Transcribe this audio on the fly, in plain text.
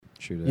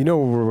True that. You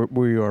know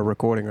we are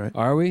recording, right?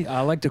 Are we?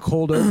 I like the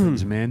cold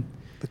opens, man.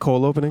 The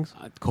cold openings?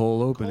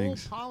 Cold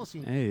openings.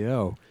 Hey,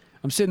 yo.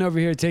 I'm sitting over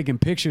here taking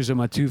pictures of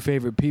my two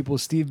favorite people,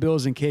 Steve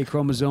Bills and K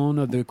Chromosome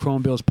of the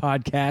Chrome Bills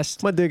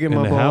podcast. My dick in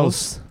my the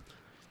balls. house.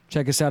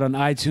 Check us out on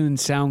iTunes,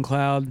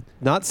 SoundCloud.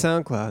 Not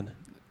SoundCloud.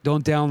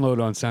 Don't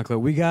download on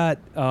SoundCloud. We got,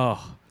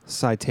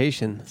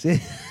 Citation.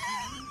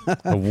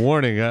 A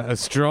warning, a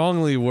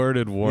strongly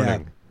worded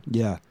warning.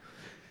 yeah.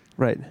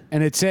 Right.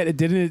 And it said, it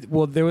didn't,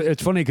 well,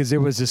 it's funny because there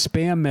was a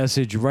spam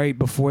message right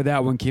before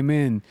that one came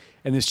in.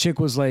 And this chick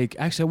was like,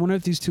 actually, I wonder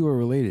if these two are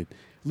related.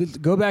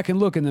 Go back and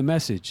look in the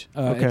message.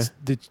 Okay.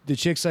 It's the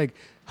chick's like,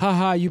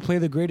 haha, you play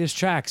the greatest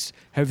tracks.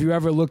 Have you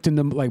ever looked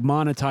into like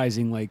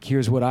monetizing? Like,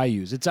 here's what I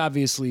use. It's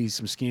obviously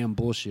some scam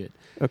bullshit.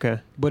 Okay.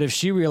 But if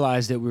she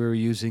realized that we were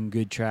using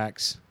good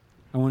tracks,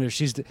 I wonder if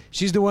she's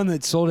the one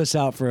that sold us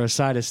out for a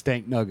side of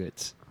stank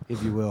nuggets,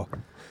 if you will.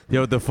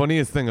 Yo, the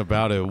funniest thing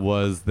about it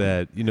was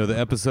that, you know, the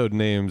episode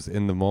names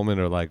in the moment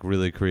are like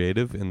really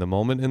creative in the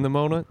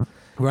moment.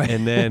 Right.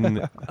 And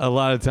then a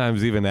lot of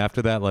times even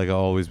after that, like I'll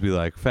always be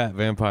like fat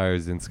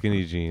vampires in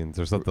skinny jeans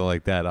or something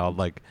like that. I'll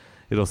like,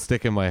 it'll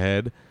stick in my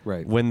head.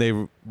 Right. When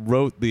they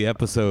wrote the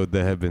episode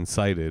that had been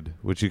cited,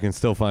 which you can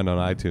still find on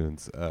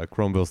iTunes,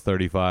 Chrome Bills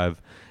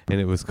 35,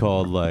 and it was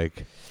called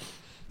like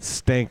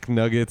stank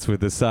nuggets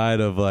with a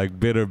side of like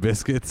bitter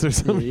biscuits or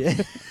something.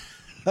 Yeah.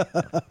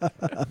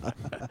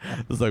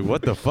 I was like,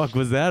 what the fuck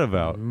was that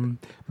about?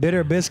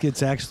 Bitter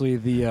Biscuits, actually,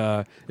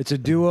 it's a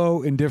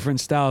duo in different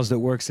styles that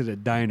works at a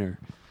diner.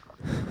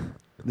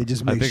 They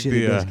just I make think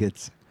shitty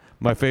biscuits.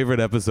 My favorite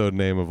episode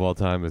name of all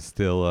time is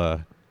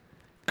still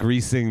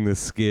Greasing the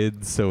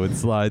Skids so it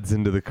slides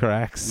into the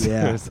cracks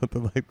Yeah. or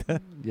something like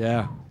that.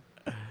 Yeah.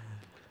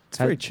 It's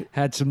very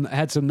Had some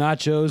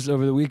nachos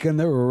over the weekend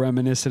that were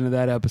reminiscent of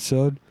that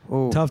episode.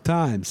 Oh. Tough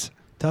times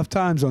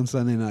on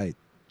Sunday night.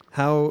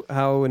 How It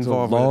was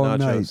involved a were long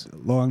the nachos?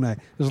 night. Long night.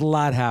 There's a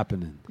lot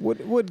happening.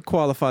 What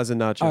qualifies a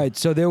nacho? All right,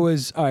 so it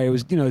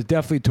was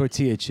definitely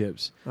tortilla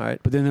chips. All right.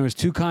 But then there was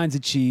two kinds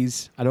of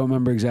cheese. I don't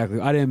remember exactly.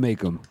 I didn't make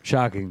them.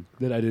 Shocking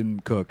that I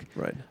didn't cook.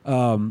 Right.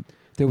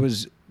 There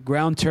was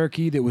ground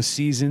turkey that was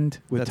seasoned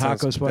with That taco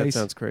sounds, spice. That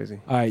sounds crazy.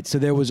 All right, so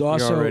there was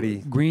also already-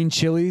 green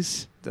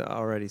chilies, That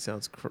already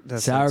sounds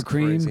that sour sounds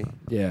cream. crazy.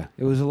 Yeah,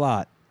 it was a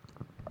lot.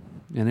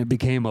 And it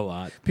became a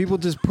lot. People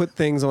just put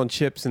things on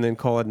chips and then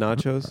call it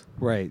nachos.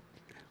 Right.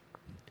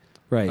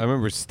 I Right.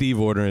 remember Steve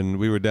ordering,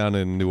 we were down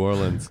in New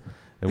Orleans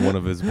and one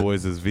of his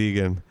boys is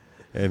vegan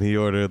and they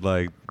ordered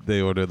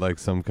like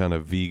some kind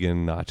of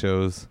vegan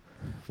nachos.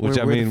 Which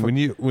Where I the mean,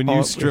 fuck- when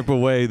you strip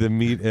away the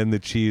meat and the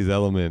cheese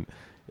element,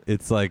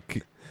 it's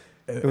like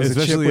It was a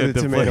chip especially with at a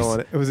the tomato place. on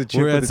it. It was a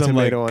chip We're at with a some,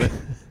 tomato like- on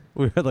it.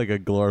 We had like a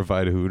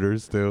glorified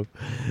Hooters too,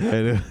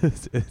 and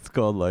it's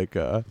called like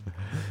it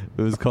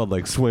was called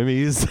like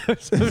Swimmies.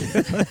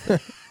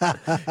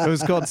 It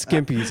was called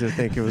Skimpies, I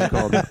think it was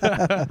called.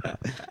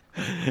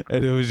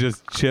 And it was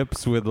just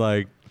chips with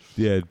like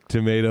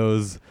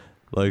tomatoes,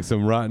 like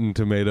some rotten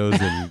tomatoes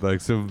and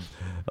like some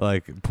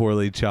like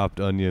poorly chopped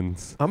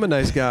onions. I'm a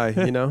nice guy,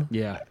 you know?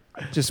 Yeah.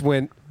 Just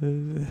went,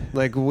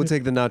 like, we'll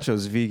take the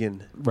nachos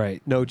vegan.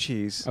 Right. No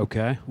cheese.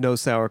 Okay. No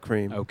sour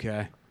cream.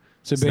 Okay.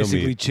 So No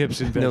basically meat.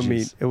 chips and veggies. No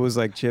meat. It was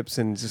like chips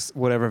and just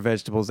whatever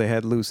vegetables they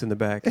had loose in the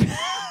back.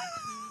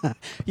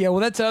 Yeah,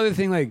 well, that's the other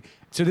thing. Like,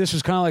 so this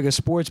was kind of like a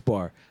sports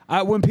bar.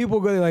 When people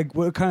go, like,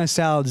 what kind of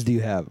salads do you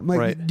have? I'm like,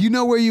 Right. do you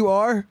know where you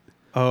are?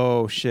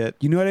 Oh, shit.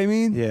 You know what I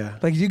mean? Yeah.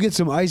 Like, you get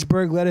some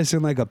iceberg lettuce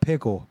and like a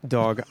pickle.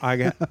 Dog, I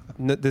got,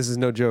 this is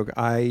no joke.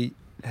 I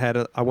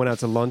went out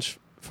to lunch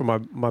for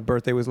my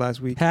birthday was last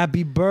week.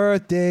 Happy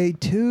birthday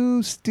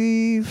to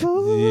Steve.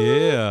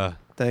 Yeah,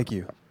 Thank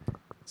you.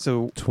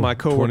 So my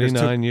coworkers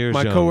 29 years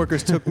my young.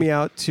 coworkers took me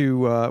out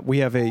to we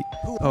have a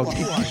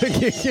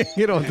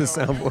get on the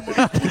soundboard.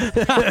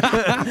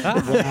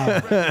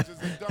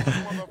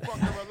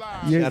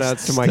 Shout out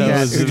to my That cat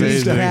was who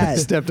just amazing.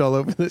 stepped all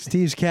over this.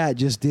 Steve's cat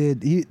just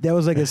did. That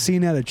was like a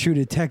scene out of True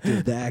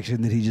Detective. The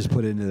action that he just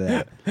put into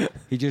that.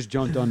 He just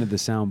jumped onto the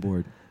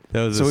soundboard.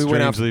 that was So a we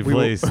went out. strangely We,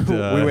 placed. we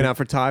went out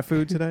for Thai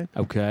food today.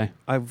 Okay.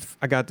 I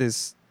got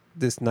this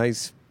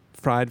nice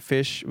fried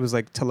fish. It was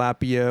like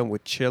tilapia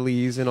with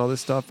chilies and all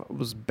this stuff. It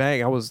was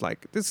bang. I was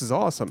like, this is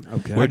awesome.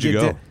 Okay. Where'd you I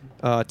go?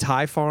 get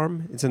Thai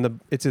Farm. It's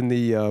in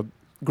the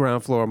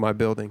ground floor of my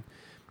building.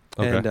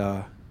 Okay.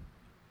 And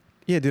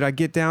yeah, dude, I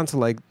get down to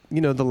like,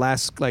 you know, the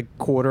last like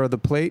quarter of the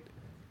plate,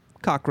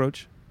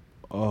 cockroach.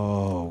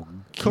 Oh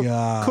Cook-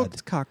 God.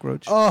 Cooked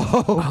cockroach.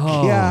 Oh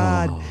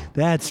God.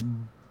 That's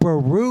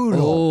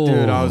brutal.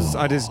 Dude,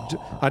 I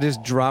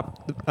just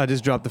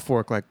dropped the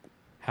fork like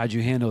How'd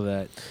you handle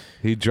that?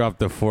 He dropped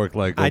the fork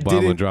like I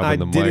Obama dropping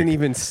the mic. didn't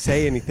even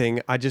say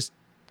anything. I just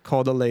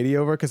called a lady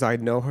over because I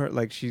know her.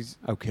 Like she's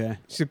Okay.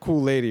 a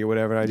cool lady or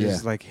whatever. And I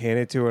just Yeah. like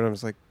handed it to her and I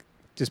was like,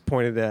 just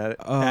pointed at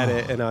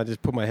it and I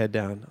just put my head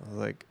down. I was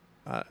like,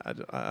 I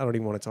don't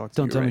even want to talk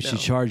to you. Don't tell me right she now.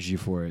 charged you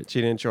for it. She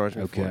didn't charge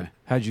me for Okay. it.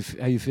 How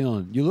you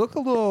feeling? You look a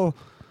little.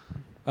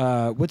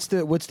 What's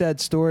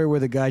that story where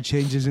the guy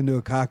changes into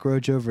a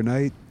cockroach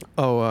overnight?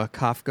 Oh,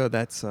 Kafka.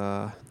 That's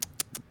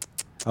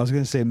I was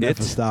going to say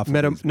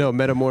Mephistopheles.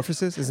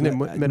 Metamorphosis. Isn't it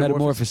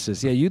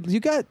Metamorphosis. Yeah, you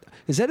got.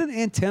 Is that an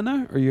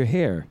antenna or your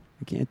hair?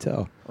 I can't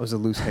tell. It was a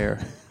loose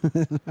hair.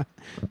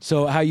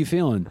 So how you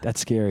feeling? That's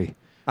scary.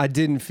 I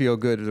didn't feel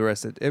good the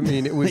rest of it. I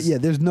mean, it was. Yeah,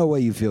 there's no way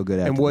you feel good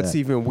after And what's that.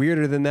 even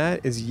weirder than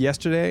that is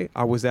yesterday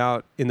I was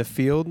out in the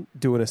field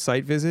doing a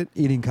site visit,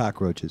 Eating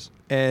cockroaches.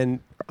 and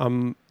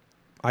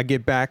I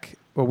get back.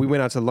 Well, we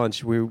went out to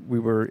lunch. We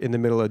were in the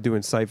middle of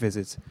doing site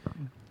visits.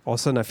 All of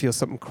a sudden, I feel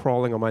something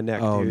crawling on my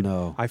neck, Oh, dude.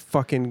 no. I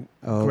fucking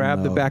Oh,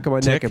 grab the no. back of my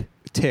Tick? neck.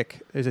 Tick.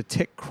 There's a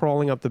tick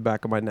crawling up the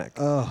back of my neck.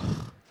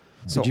 Oh,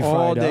 So Did you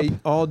fry it up?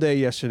 all day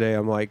yesterday,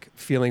 I'm like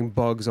feeling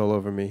bugs all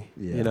over me.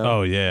 Yeah. You know.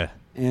 Oh yeah,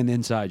 And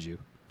inside you.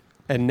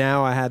 And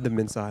now I had them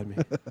inside me.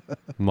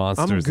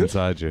 monsters good.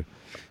 inside you.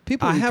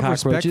 People I eat have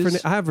respect for.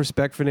 cockroaches. I have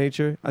respect for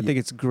nature. I think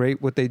it's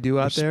great what they do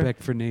out there.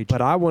 Respect for nature.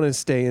 But I want to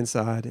stay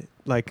inside.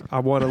 Like I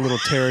want a little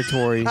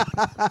territory.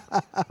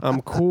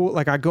 I'm cool.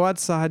 Like I go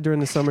outside during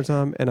the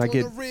summertime and I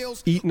get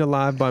eaten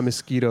alive by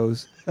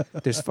mosquitoes.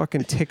 There's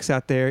fucking ticks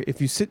out there. If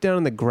you sit down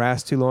in the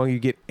grass too long, you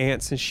get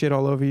ants and shit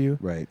all over you.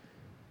 right.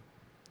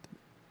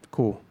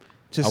 Cool.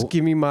 Just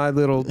give me my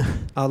little.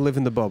 I'll live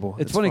in the bubble.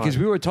 it's funny because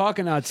fine. we were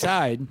talking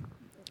outside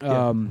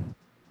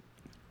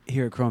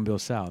here at Cronville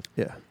South.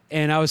 Yeah.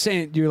 And I was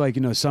saying, you're like,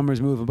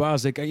 summer's moving, but I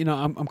was like,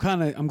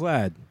 I'm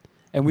glad.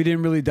 And we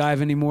didn't really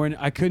dive any more.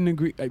 I couldn't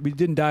agree. We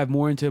didn't dive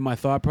more into my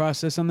thought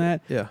process on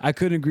that. Yeah. I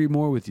couldn't agree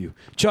more with you.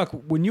 Chuck,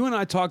 when you and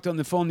I talked on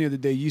the phone the other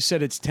day, you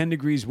said it's 10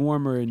 degrees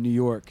warmer in New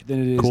York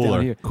than it is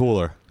down here.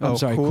 Cooler. I'm Oh,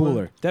 sorry,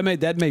 cooler? That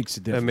makes a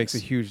difference. That makes a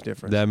huge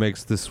difference. That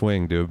makes the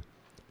swing, dude.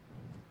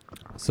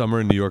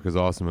 Summer in New York is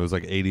awesome. It was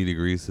like 80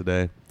 degrees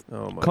today.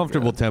 Oh my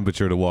Comfortable God.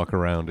 temperature to walk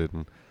around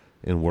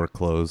in work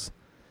clothes.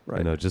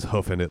 Right. Just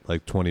hoofing it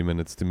like 20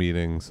 minutes to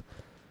meetings,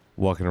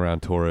 walking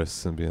around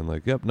tourists and being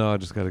like, yep, no, I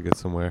just got to get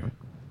somewhere.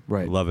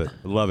 Right. Love it.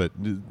 Love it.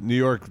 New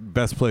York,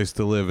 best place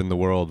to live in the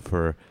world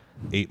for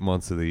 8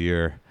 months of the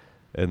year.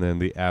 And then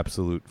the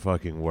absolute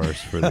fucking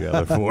worst for the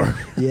other 4.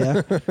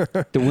 Yeah.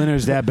 The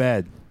winter's that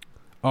bad.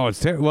 Oh, it's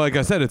terrible. Well, like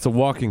I said, it's a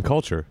walking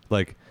culture.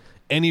 Like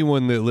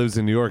anyone that lives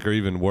in New York or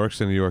even works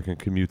in New York and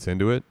commutes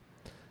into it,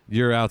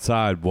 you're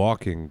outside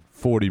walking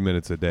 40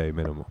 minutes a day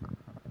minimum.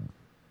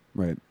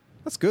 Right.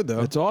 That's good though.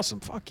 That's awesome.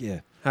 Fuck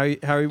yeah.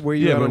 Where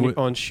you Yeah, at but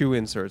on shoe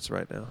inserts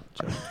right now?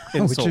 Joe?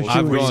 What's your Insoles. shoe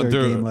I've insert gone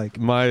through game like?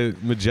 my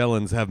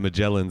Magellans have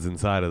Magellans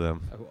inside of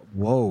them.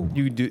 Whoa.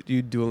 You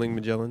dueling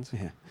Magellans?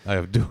 Yeah. I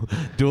have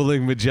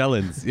dueling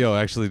Magellans.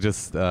 Actually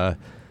just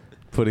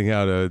putting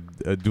out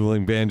a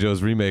dueling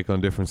banjos remake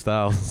on different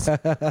styles.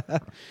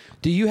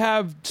 Do you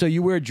have, so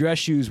you wear dress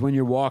shoes when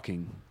you're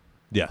walking?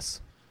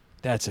 Yes.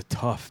 That's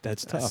tough.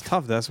 That's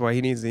tough. That's why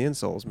he needs the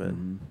insoles,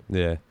 man. Mhm.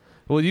 Yeah.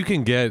 Well, you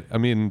can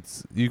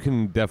you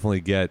can definitely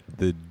get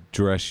the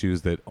dress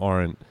shoes that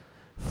aren't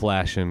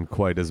flashing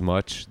quite as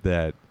much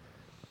that,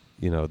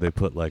 they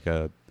put like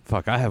I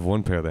have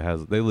one pair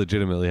that they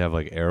legitimately have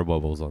like air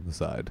bubbles on the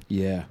side.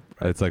 Yeah.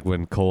 It's like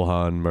when Cole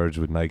Haan merged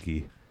with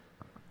Nike.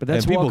 But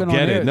that's and people walking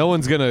get on it. air. No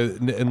one's going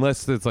to,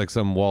 unless it's like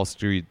some Wall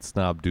Street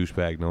snob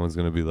douchebag, no one's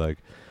going to be like,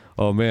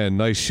 oh man,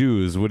 nice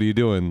shoes. What are you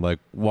doing? Like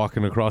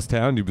walking across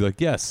town? You'd be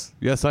like, yes,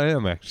 I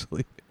am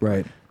actually.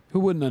 Right. Who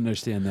wouldn't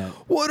understand that?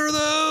 What are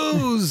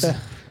those?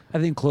 I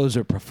think clothes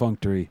are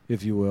perfunctory,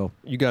 if you will.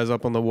 You guys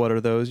up on the what are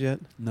those yet?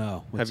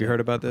 No. Have you heard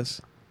about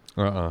this?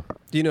 Uh-uh.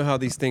 Do you know how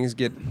these things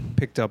get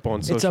picked up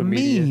on social It's a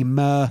media?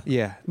 Meme.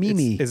 Yeah.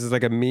 Meme. It's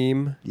like a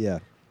meme, Yeah.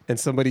 and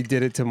somebody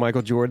did it to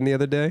Michael Jordan the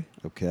other day.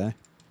 Okay.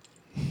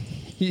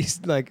 He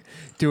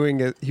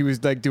was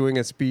doing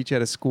a speech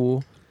at a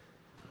school,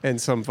 and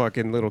some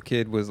fucking little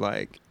kid was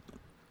like,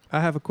 I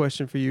have a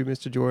question for you,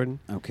 Mr. Jordan.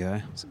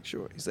 Okay. He's like,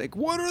 sure. He's like,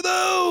 what are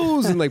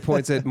those? And like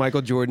points at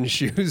Michael Jordan's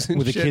shoes and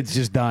Were the shit. kids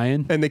just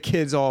dying? And the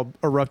kids all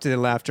erupted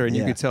in laughter, and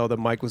you Yeah. could tell that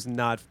Mike was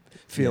not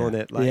feeling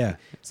it. Like, Yeah.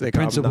 it's like,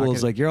 I'm not Principal's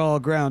gonna- like, you're all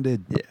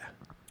grounded. yeah.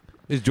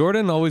 Is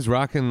Jordan always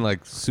rocking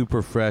like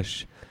super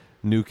fresh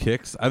new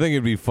kicks? I think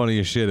it'd be funny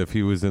as shit if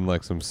he was in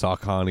like some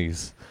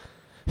Saucony's.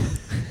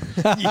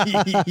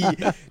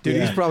 Dude,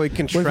 he's probably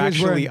wearing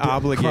contractually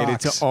obligated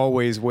Crocs? to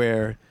always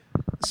wear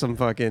some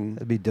fucking.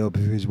 That'd be dope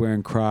if he was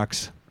wearing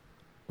Crocs.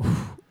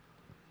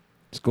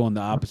 Just going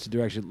the opposite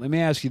direction. Let me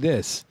ask you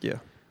this: Yeah.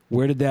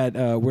 Where did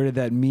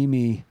that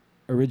Mimi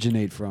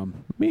originate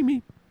from?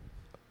 Mimi.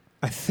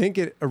 I think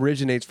it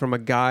originates from a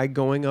guy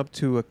going up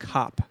to a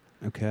cop,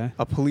 Okay.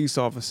 a police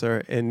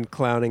officer, and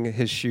clowning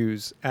his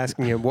shoes,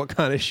 asking him what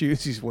kind of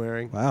shoes he's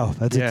wearing. Wow.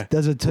 That's Yeah.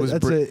 that's It was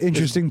an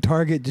interesting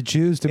target to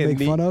choose to make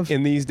fun of.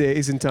 In these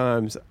days and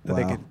times, I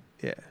think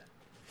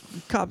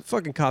Wow.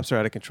 fucking cops are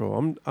out of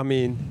control. I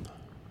mean,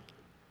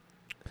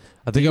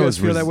 I do think you I guys was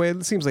feel that way?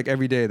 It seems like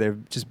every day they're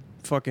just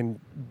fucking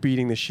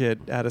beating the shit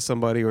out of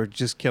somebody or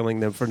just killing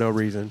them for no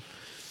reason.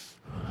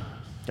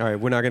 All right,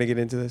 we're not going to get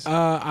into this.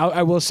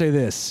 I will say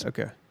this: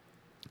 Okay.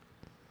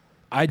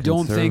 I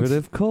don't think.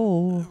 Conservative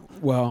Cole.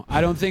 Well,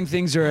 I don't think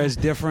things are as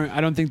different.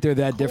 I don't think they're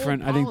that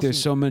different. I think there's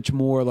so much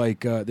more. Like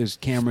there's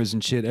cameras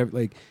and shit.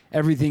 Like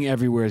everything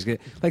everywhere is good.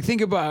 Like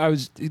think about. I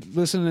was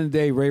listening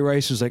today. Ray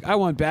Rice was like, "I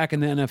want back in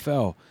the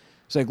NFL."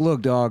 It's like,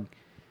 look, dog.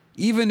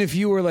 even if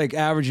you were like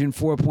averaging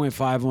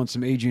 4.5 on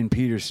some Adrian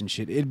Peterson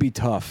shit, it'd be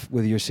tough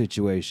with your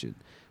situation.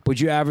 But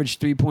you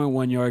averaged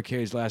 3.1 yard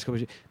carries last couple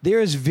of years.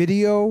 There is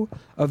video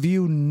of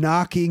you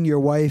knocking your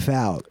wife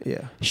out.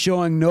 Yeah.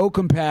 Showing no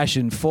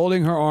compassion,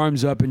 folding her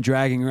arms up and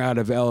dragging her out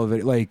of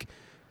elevator. Like,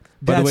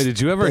 by the way, did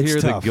you ever hear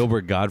tough. the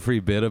Gilbert Godfrey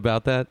bit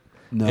about that?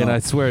 No. And I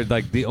swear,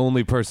 like, the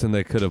only person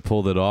that could have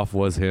pulled it off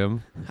was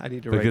him. I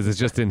need to because it's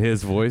just in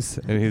his voice.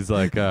 And he's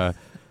like,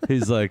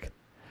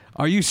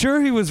 are you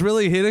sure he was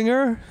really hitting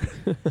her?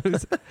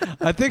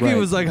 I think he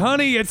was like,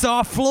 honey, it's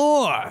off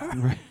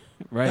floor.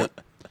 Right.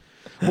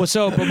 Well,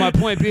 but my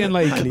point being,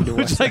 like,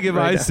 which, like, if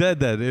I said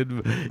that,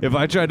 if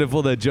I tried to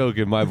pull that joke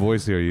in my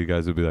voice here, you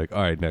guys would be like,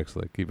 all right, next,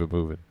 like, keep it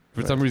moving.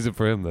 For some reason,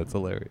 for him, that's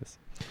hilarious.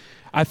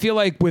 I feel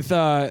like with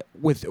the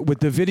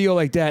video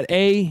like that,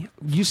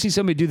 you see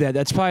somebody do that.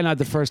 That's probably not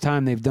the first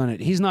time they've done it.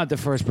 He's not the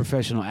first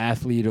professional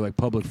athlete or like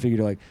public figure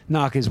to like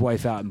knock his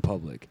wife out in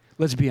public.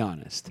 Let's be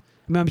honest.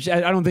 I mean,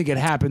 I don't think it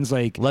happens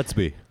like. Let's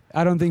be.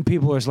 I don't think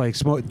people are like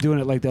doing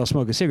it like they'll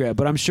smoke a cigarette,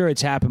 but I'm sure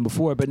it's happened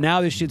before. But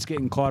now this shit's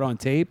getting caught on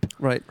tape.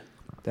 Right.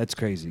 That's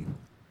crazy.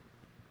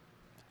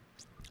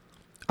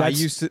 I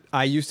used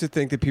to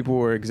think that people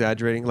were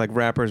exaggerating, like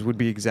rappers would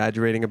be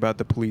exaggerating about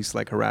the police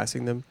like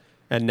harassing them,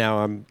 and now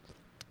I'm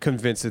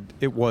convinced that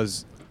it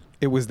was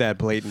that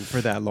blatant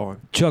for that long.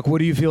 Chuck, what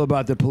do you feel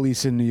about the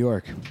police in New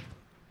York?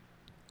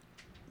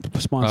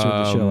 Sponsor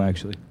of the show,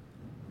 actually.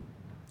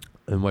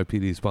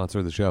 NYPD sponsor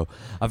of the show.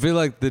 I feel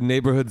like the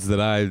neighborhoods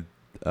that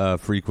I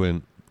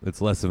frequent,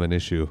 it's less of an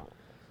issue.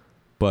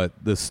 But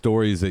the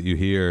stories that you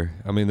hear,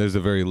 I mean, there's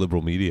a very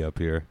liberal media up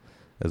here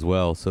as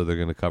well, so they're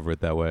going to cover it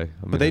that way. I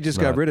mean, but they just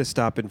got rid of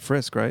stop and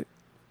frisk, right?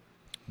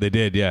 They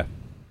did, yeah.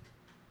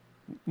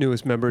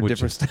 Newest member,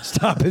 different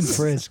stop and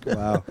frisk.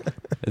 Wow.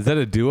 Is that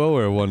a duo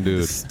or one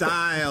dude? The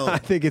style I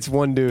think it's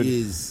one dude.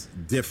 Is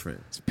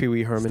different. It's Pee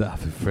Wee Herman.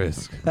 Stop and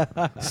frisk.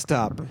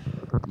 Stop.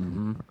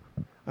 Mm-hmm.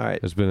 All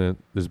right. There's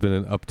been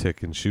an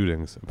uptick in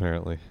shootings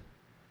apparently.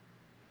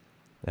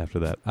 After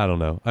that, I don't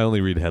know. I only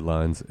read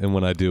headlines, and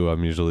when I do,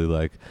 I'm usually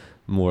like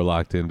more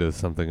locked into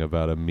something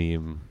about a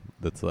meme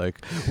that's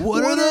like,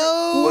 What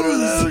are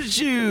those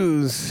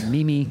shoes?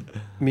 Mimi.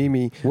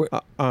 Go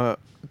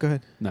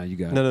ahead. No, you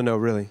got it. No,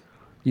 really.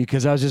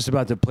 Because I was just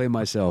about to play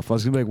myself. I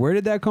was going to be like, where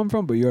did that come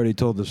from? But you already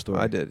told the story.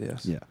 I did,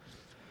 yes. Yeah.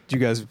 Do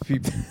you guys...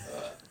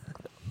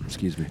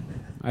 Excuse me.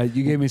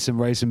 You gave me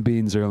some rice and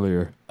beans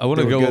earlier. I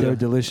want to go. They're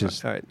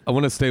delicious. All right. I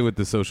want to stay with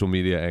the social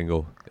media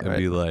angle and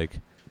be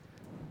like,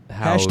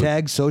 how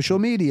hashtag social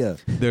media.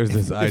 There's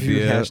this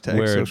idea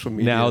where social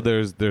media. now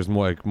there's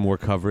more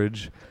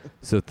coverage,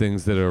 so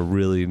things that are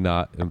really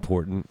not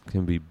important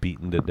can be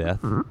beaten to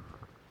death.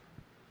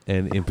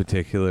 And in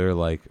particular,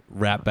 like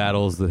rap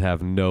battles that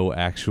have no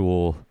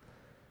actual,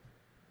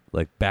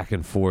 like back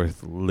and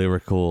forth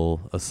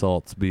lyrical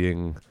assaults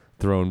being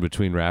thrown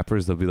between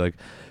rappers. They'll be like,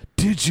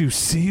 "Did you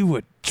see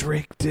what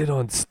Drake did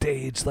on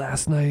stage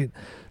last night?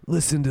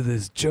 Listen to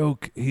this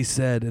joke he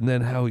said, and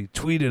then how he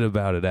tweeted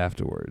about it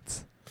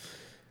afterwards."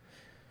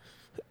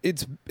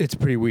 It's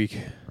pretty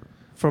weak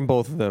from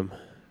both of them.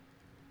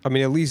 I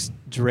mean, at least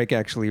Drake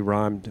actually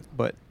rhymed,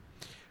 but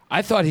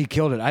I thought he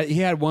killed it. He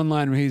had one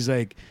line where he's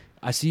like,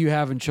 "I see you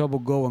having trouble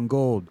going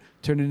gold.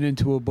 Turn it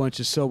into a bunch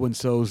of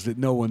so-and-sos that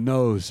no one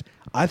knows."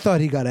 I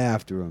thought he got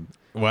after him.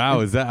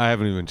 Wow, is that? I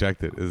haven't even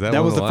checked it. Is that? That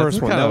one was of the lines?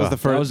 first one. That was the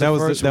first.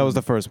 That was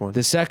the first one.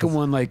 The second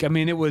one, like, I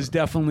mean, it was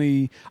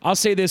definitely. I'll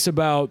say this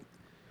about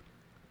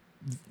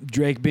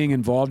Drake being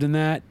involved in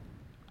that.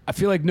 I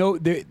feel like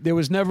there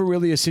was never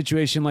really a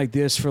situation like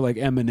this for like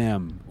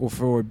Eminem or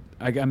for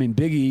I mean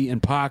Biggie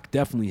and Pac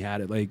definitely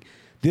had it. Like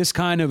this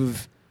kind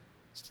of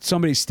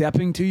somebody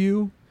stepping to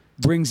you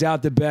brings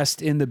out the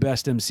best in the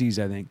best MCs.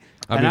 I think.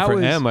 I mean,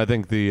 for M, I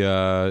think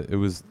it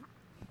was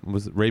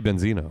Ray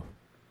Benzino.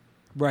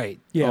 Right.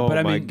 Yeah. Oh but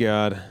I my mean,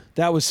 God,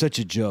 that was such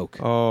a joke.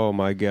 Oh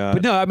my God.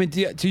 But no, I mean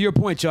to your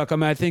point, Chuck. I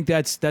mean, I think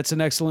that's an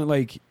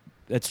excellent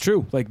that's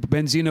true. Like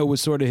Benzino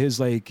was sort of his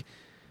like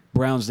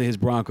Browns to his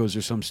Broncos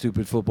or some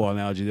stupid football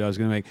analogy that I was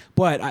going to make.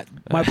 But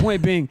my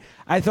point being,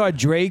 I thought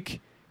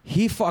Drake,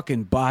 he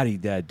fucking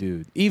bodied that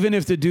dude. Even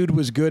if the dude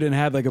was good and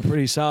had like a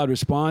pretty solid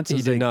response.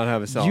 He did not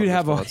have a solid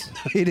response.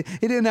 He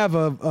didn't have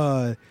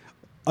a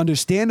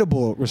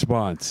understandable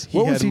response.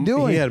 What was he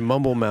doing? He had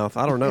mumble mouth.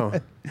 I don't know.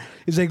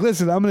 He's like,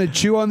 listen, I'm going to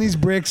chew on these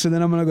bricks and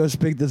then I'm going to go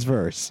speak this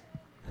verse.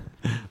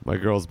 My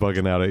girl's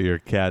bugging out at your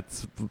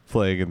cats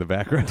playing in the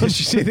background. Did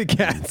you see the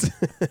cats?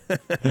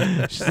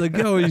 She's like,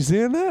 "Yo, are you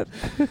seeing that?"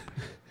 You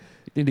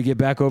need to get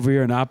back over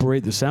here and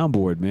operate the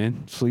soundboard,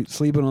 man.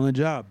 Sleeping on the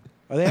job.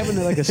 Are they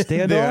having like a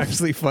standoff? They're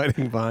actually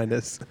fighting behind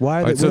us.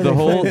 Why? All right, so the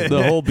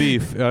whole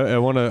beef. I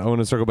want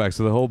to circle back.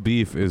 So the whole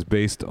beef is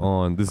based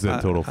on this is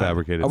a total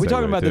fabricated. Are we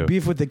talking about too. the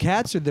beef with the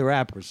cats or the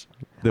rappers?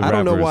 The I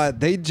don't know rappers. why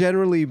they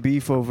generally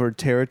beef over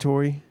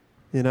territory.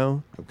 You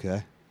know.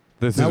 Okay.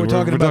 Now we're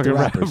talking about the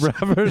rappers or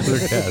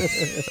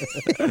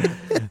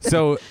cats.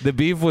 So the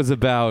beef was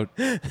about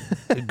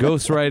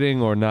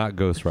ghostwriting or not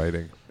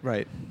ghostwriting.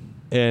 Right.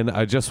 And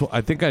I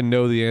think I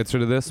know the answer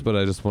to this, but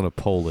I just want to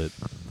poll it.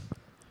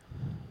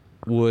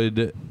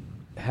 Would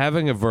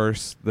having a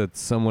verse that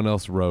someone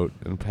else wrote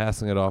and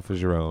passing it off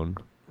as your own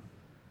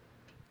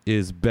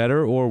is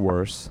better or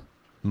worse,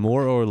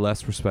 more or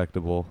less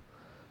respectable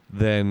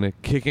than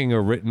kicking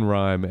a written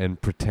rhyme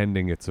and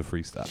pretending it's a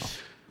freestyle?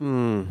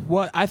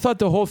 Well, I thought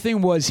the whole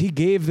thing was he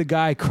gave the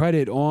guy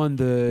credit on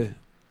the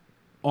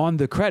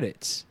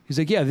credits. He's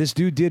like, yeah, this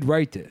dude did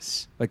write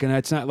this. Like, and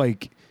it's not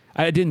like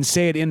I didn't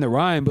say it in the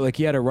rhyme, but like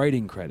he had a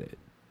writing credit.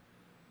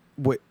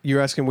 What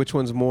you're asking? Which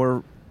one's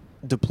more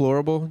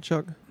deplorable,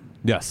 Chuck?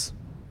 Yes.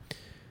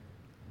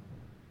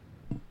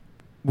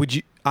 Would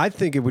you? I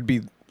think it would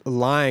be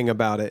lying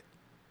about it.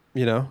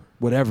 You know,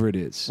 Whatever it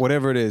is.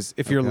 whatever it is.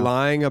 If you're Okay.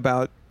 lying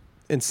about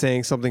and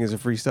saying something is a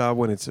freestyle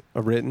when it's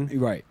a written,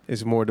 Right.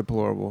 is more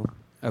deplorable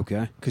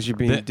Okay. because you're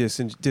being That-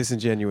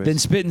 disingenuous. Then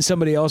spitting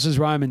somebody else's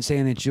rhyme and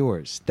saying it's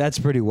yours. That's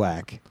pretty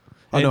whack.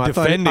 Oh, And no, I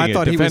thought defending he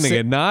was defending sa-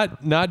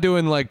 it, not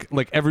doing like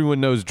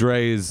everyone knows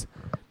Dre's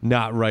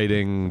not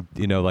writing,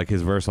 like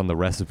his verse on the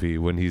recipe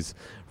when he's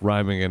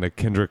rhyming in a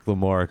Kendrick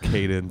Lamar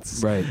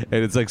cadence, Right.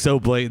 And it's like so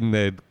blatant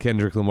that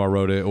Kendrick Lamar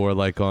wrote it, or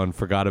like on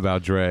Forgot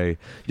About Dre,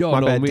 y'all My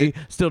know bad, me,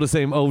 still the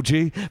same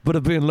OG, but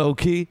I've been low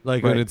key,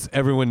 like when Right. it's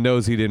everyone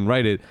knows he didn't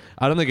write it.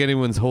 I don't think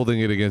anyone's holding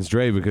it against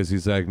Dre because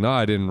he's like, no,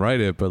 I didn't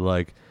write it, but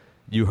like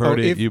you heard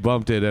Oh, it, if- you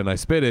bumped it, and I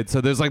spit it, so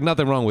there's like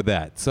nothing wrong with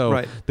that. So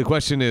Right. the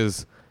question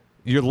is,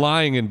 you're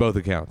lying in both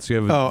accounts. You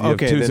have, Oh, you have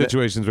okay, two then it-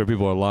 situations where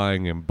people are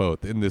lying in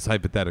both in this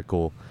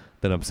hypothetical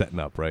that I'm setting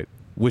up, right?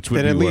 Which would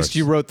then be at least worse?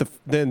 you wrote the.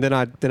 Then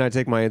I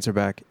take my answer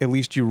back. At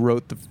least you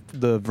wrote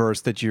the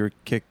verse that you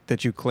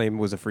claimed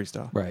was a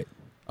freestyle. Right.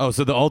 Oh,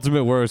 so the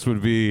ultimate worst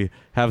would be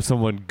have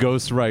someone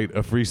ghostwrite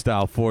a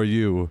freestyle for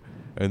you,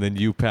 and then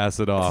you pass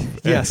it off.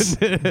 Yes,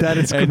 that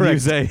is and correct. you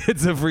say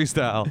it's a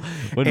freestyle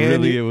when And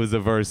really you- it was a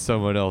verse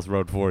someone else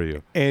wrote for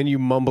you. And you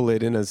mumble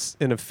it in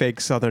a fake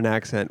Southern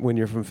accent when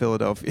you're from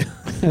Philadelphia.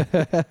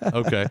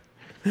 Okay.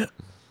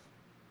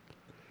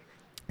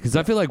 Because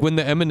I feel like when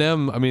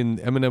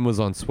Eminem was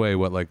on Sway,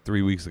 like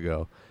 3 weeks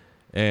ago,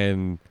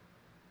 and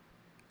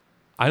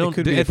I don't.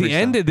 could be a At the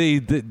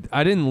freestyle. end,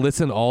 I didn't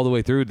listen all the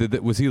way through.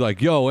 Was he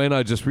like, "Yo," and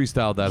I just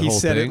freestyled that he whole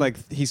said thing?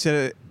 he said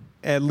it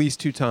at least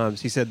 2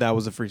 times. He said that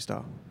was a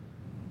freestyle.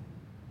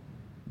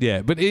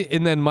 Yeah, but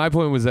and then my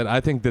point was that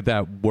I think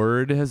that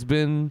word has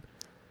been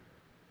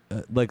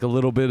like a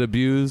little bit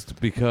abused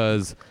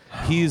because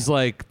he's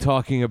like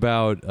talking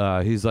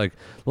about he's like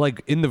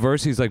in the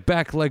verse he's like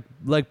back when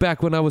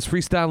I was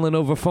freestyling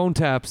over phone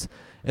taps,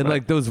 and Right.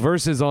 like those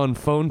verses on the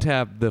phone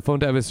tap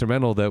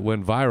instrumental that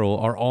went viral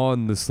are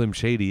on the Slim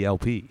Shady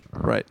LP.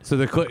 Right. So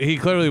he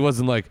clearly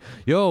wasn't like,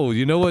 yo,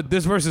 you know what?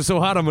 This verse is so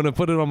hot, I'm gonna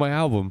put it on my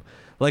album.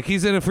 Like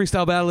he's in a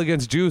freestyle battle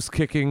against Juice,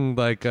 kicking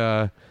like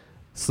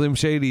Slim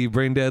Shady,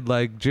 Brain Dead,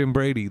 like Jim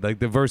Brady, like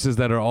the verses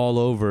that are all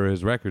over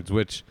his records.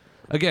 Which,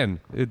 again,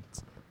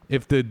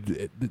 if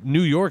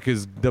New York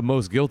is the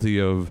most guilty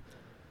of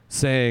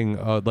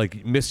saying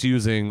like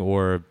misusing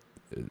or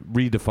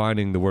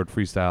redefining the word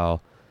freestyle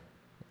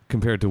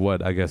compared to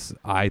what I guess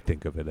I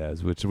think of it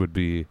as, which would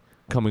be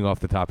coming off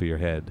the top of your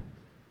head.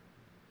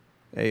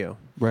 Ayo.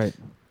 Right.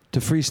 To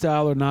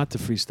freestyle or not to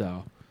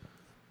freestyle?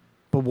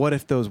 But what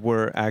if those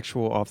were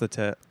actual off the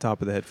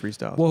top of the head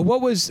freestyles? Well, what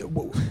was...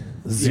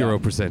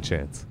 0%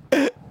 chance.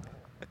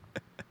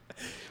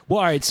 Well,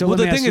 all right, so Well, let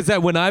me the ask thing you- is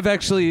that when I've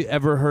actually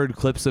ever heard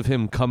clips of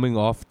him coming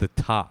off the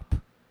top,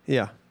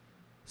 yeah.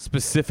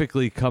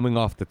 specifically coming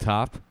off the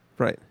top,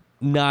 Right.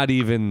 not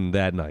even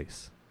that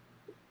nice.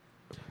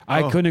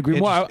 I Oh, couldn't agree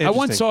more. I once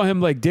interesting. saw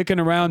him like dicking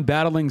around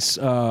battling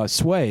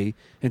Sway,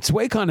 and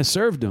Sway kind of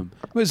served him.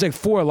 It was like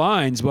 4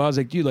 lines, but I was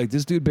like, dude, like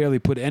this dude barely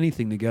put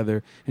anything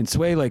together, and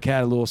Sway like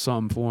had a little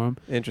something for him.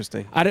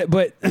 Interesting.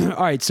 But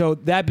all right, so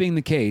that being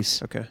the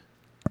case, Okay.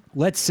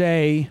 let's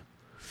say.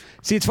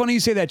 See, it's funny you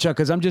say that, Chuck,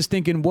 because I'm just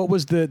thinking, what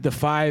was the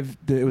 5?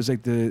 It was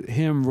like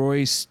him,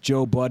 Royce,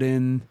 Joe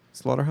Budden.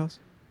 Slaughterhouse?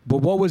 But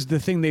what was the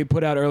thing they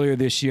put out earlier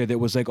this year that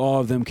was like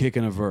all of them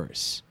kicking a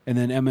verse, and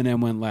then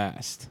Eminem went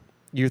last?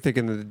 You're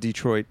thinking of the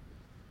Detroit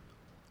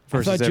I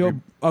versus thought Joe.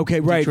 Okay,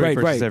 right, Detroit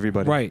versus right.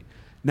 everybody. Right.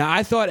 Now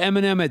I thought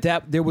Eminem at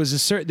that there was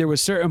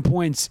certain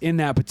points in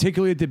that,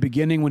 particularly at the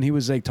beginning when he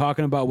was like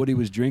talking about what he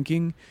was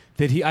drinking,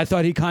 that I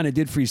thought he kind of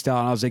did freestyle,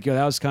 and I was like, yo,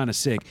 that was kind of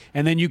sick.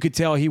 And then you could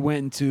tell he went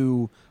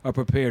into a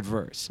prepared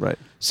verse. Right.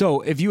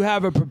 So if you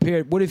have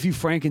what if you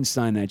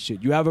Frankenstein that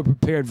shit? You have a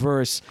prepared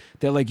verse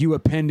that like you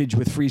appendage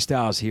with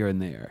freestyles here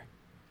and there.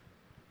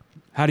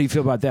 How do you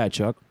feel about that,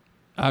 Chuck?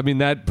 I mean,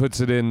 that puts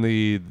it in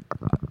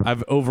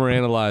I've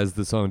overanalyzed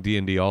the song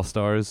D&D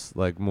All-Stars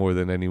like more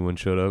than anyone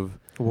should have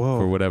Whoa.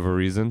 for whatever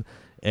reason.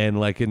 And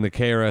like in the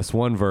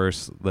KRS-One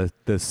verse,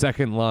 the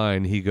second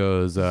line, he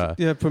goes, Yeah,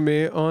 put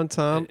me on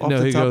time. Off No,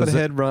 the he top of goes, the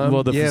head rhyme.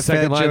 well, the yeah,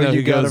 second Fat line, Joe, though, you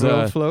he got goes, a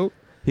real float.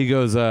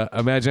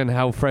 imagine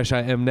how fresh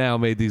I am now,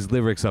 made these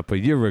lyrics up a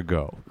year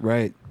ago.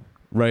 Right.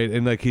 Right.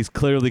 And like he's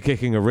clearly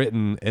kicking a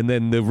written, and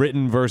then the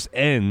written verse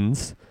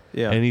ends.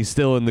 Yeah. And he's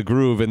still in the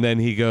groove, and then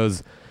he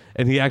goes,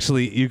 and he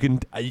actually,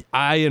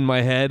 I in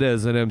my head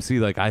as an MC,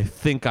 like I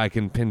think I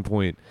can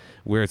pinpoint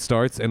where it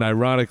starts. And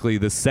ironically,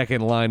 the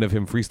second line of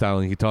him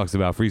freestyling, he talks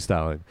about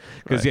freestyling.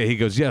 Because, Right. he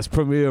goes, yes,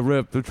 Premier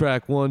rip the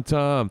track one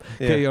time.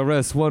 Yeah.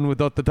 KRS one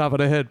without the top of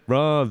the head,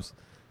 Brahms.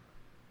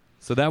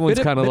 So that one's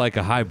Bit it- kind of bit- like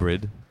a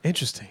hybrid.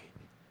 Interesting.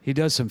 He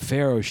does some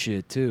Pharaoh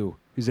shit too.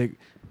 He's like,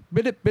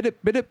 bit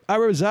it, I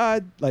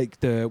reside. Like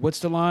what's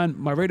the line?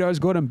 My radar's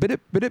going, bit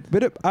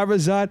it, I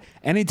reside.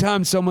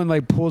 Anytime someone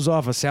like pulls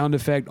off a sound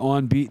effect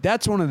on beat,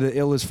 that's one of the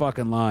illest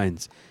fucking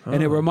lines.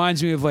 And it Oh.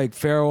 reminds me of like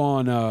Pharaoh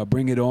on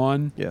Bring It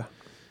On. Yeah.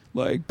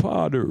 Like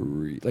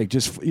pottery. Like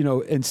just,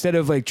 instead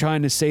of like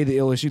trying to say the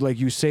illest,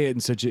 you say it in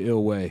such an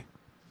ill way.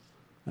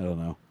 I don't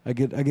know. I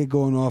get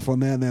going off on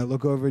that and that.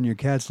 Look over and your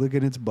cat's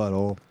licking its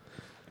butthole.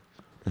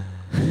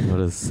 What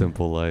a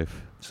simple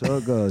life. So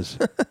it goes.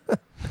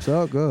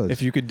 So it goes.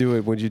 If you could do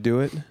it, would you do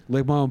it?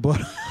 Lick my own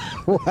butt.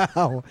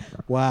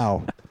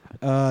 Wow.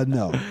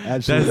 No,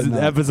 That's absolutely the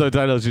not. episode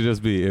title should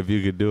just be, if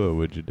you could do it,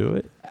 would you do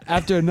it?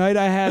 After a night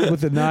I had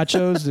with the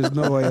nachos, There's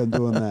no way I'm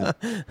doing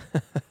that.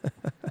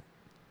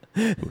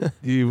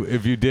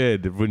 If you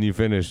did, when you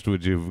finished,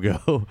 would you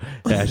go,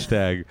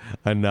 hashtag,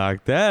 I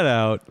knocked that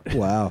out.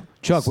 Wow.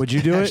 Chuck, would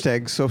you do it?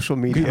 Hashtag social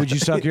media. Would you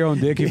suck your own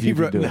dick if you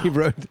could do He it?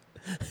 wrote.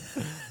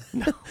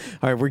 No. All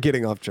right, we're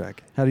getting off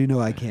track. How do you know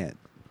I can't?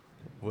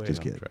 Wait, Just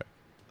I'm kidding.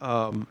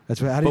 track.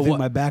 That's right. How do you But think what-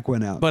 my back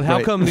went out? But how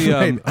Right, come the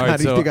right. all right, How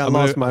do you so think I I'm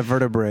lost gonna, my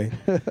vertebrae?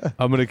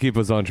 I'm gonna keep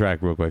us on track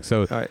real quick.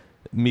 So All right,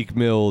 Meek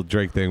Mill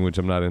Drake thing, which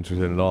I'm not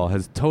interested in at all,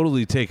 has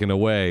totally taken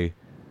away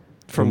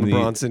from the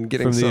Bronson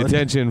getting from the sunned.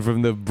 attention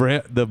from the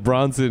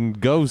Bronson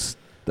Ghost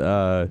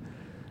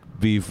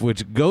beef,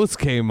 which Ghost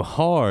came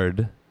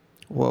hard.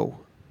 Whoa.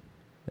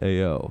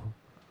 Ayo.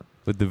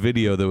 With the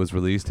video that was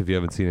released. If you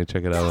haven't seen it,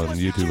 check it out on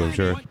YouTube, I'm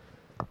sure.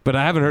 But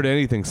I haven't heard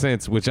anything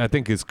since, which I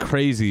think is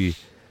crazy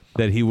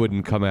that he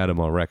wouldn't come at him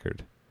on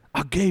record.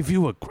 I gave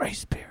you a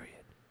grace period.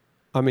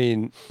 I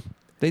mean,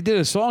 They did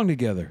a song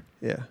together.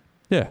 yeah.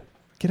 Yeah.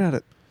 Get out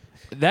of.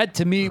 That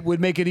to me would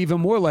make it even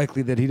more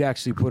likely that he'd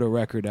actually put a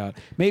record out.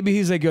 Maybe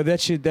he's like, yo,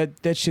 that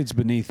shit's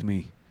beneath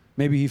me.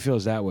 Maybe he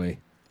feels that way.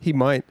 He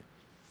might.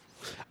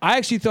 I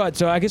actually thought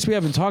so. I guess we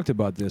haven't talked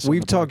about this. on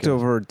We've the talked podcast.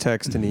 over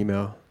text and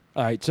email.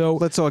 All right, so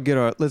Let's all get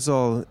My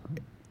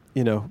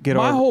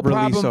our whole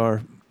release problem-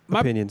 our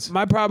opinions.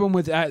 my problem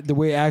with the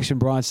way Action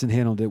Bronson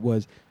handled it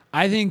was,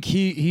 I think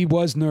he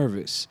was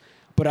nervous,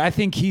 but I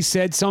think he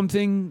said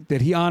something that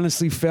he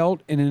honestly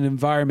felt in an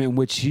environment in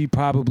which he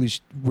probably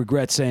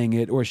regrets saying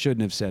it or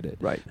shouldn't have said it.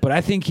 Right. But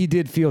I think he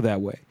did feel that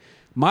way.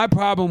 My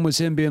problem was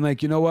him being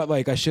like, you know what,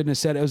 like I shouldn't have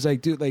said it. I was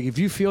like, dude, like if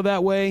you feel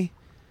that way,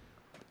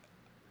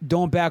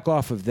 don't back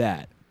off of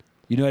that.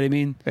 You know what I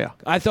mean? Yeah.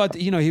 I thought,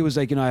 he was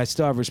like, I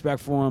still have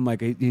respect for him.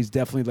 Like he's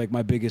definitely like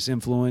my biggest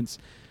influence.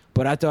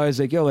 But I thought I was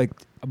like, yo, like,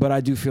 but I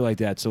do feel like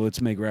that. So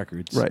let's make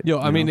records. Right. Yo,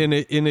 I You mean, know?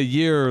 in a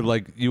year,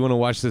 like, you want to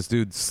watch this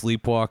dude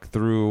sleepwalk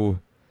through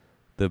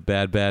the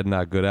Bad Bad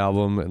Not Good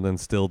album and then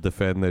still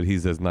defend that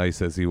he's as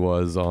nice as he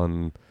was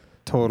on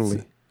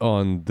Totally.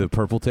 the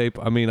Purple Tape.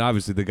 I mean,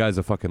 obviously the guy's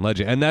a fucking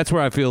legend, and that's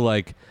where I feel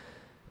like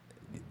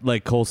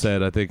Cole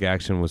said, I think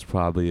Action was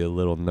probably a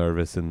little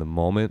nervous in the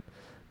moment.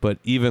 But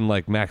even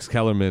like Max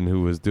Kellerman,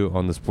 who was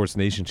on the Sports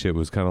Nation shit,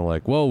 was kind of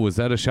like, "Whoa, was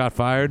that a shot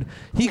fired?"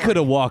 He could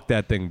have walked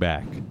that thing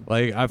back.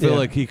 Like I feel Yeah.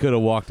 like he could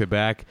have walked it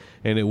back,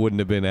 and it wouldn't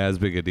have been as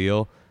big a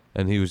deal.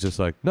 And he was just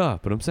like, "Nah,"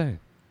 but I'm saying,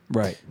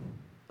 Right.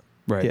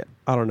 Right. Yeah.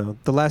 I don't know.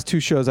 The last two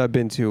shows I've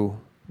been to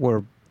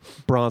were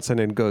Bronson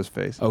and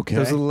Ghostface. Okay.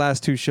 Those are the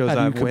last two shows How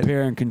do you I went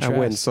compare and I contrast?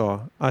 went and saw.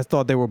 I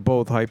thought they were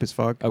both hype as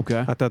fuck.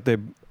 Okay. I thought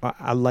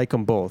I like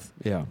them both.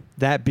 Yeah.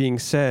 That being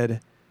said,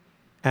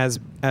 as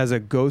a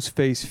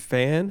Ghostface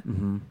fan,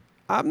 Mm-hmm.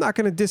 I'm not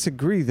going to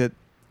disagree that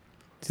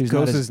He's not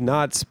Ghost as- is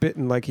not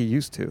spitting like he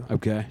used to.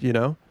 Okay. You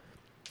know,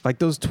 like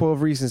those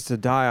 12 Reasons to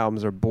Die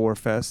albums are bore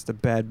fest. The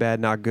Bad Bad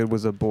Not Good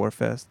was a bore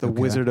fest. The Okay.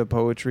 Wizard of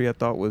Poetry I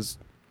thought was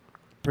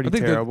pretty I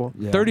think terrible.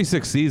 Yeah.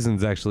 36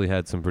 Seasons actually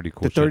had some pretty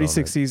cool. The shit on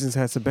 36 it. seasons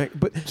has some back,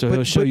 but So but,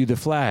 he'll show but- you the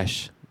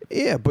Flash.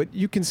 Yeah, but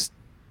you can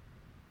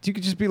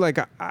just be like,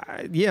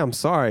 yeah, I'm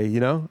sorry, you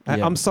know,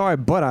 Yeah. I'm sorry,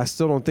 but I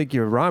still don't think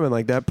you're rhyming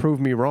like that. Prove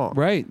me wrong.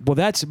 Right. Well,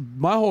 that's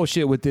my whole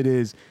shit with it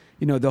is,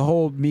 the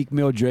whole Meek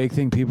Mill Drake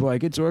thing. People are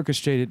like, it's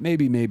orchestrated.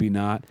 Maybe, maybe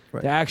not.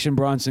 Right. The Action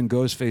Bronson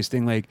Ghostface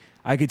thing, like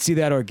I could see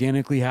that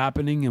organically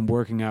happening and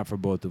working out for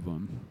both of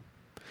them.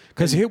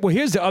 Because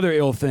here's the other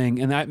ill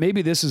thing, and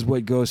maybe this is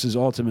what Ghost is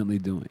ultimately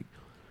doing.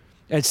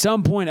 At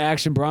some point,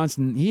 Action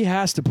Bronson, he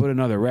has to put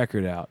another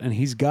record out, and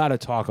he's got to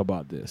talk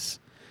about this.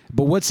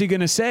 But what's he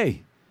gonna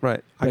say?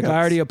 Right. Like I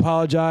already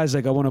apologized.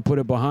 Like I want to put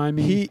it behind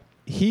me.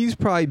 He's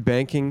probably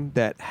banking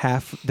that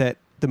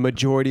the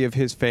majority of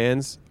his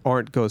fans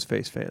aren't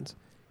Ghostface fans,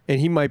 and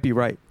he might be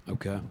right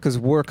Okay. because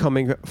we're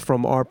coming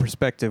from our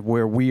perspective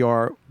where we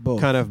are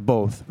Both. kind of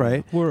both,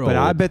 right? We're but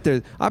I old.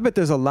 bet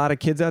there's a lot of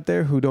kids out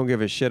there who don't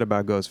give a shit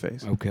about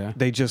Ghostface. Okay.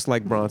 They just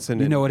like Bronson.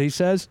 You and- know what he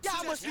says?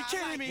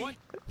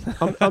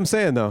 I'm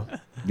saying though.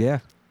 Yeah.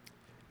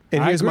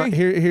 And I here's agree.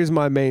 here's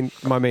my main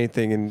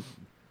thing, and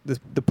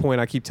the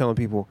point I keep telling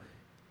people: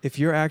 if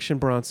you're Action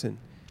Bronson,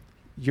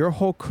 your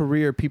whole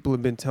career, people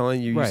have been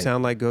telling you Right. you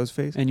sound like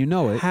Ghostface. And you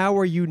know it. How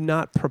are you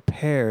not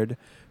prepared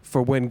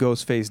for when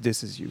Ghostface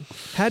disses you?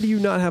 How do you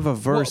not have a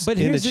verse but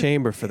in the here's the-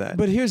 chamber for that?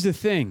 But here's the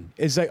thing: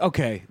 it's like,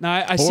 okay,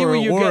 now I see or where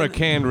you're or a getting.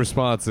 canned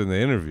response in the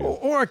interview.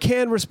 or a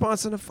canned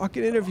response in a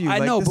fucking interview. I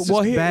Like, know, this but is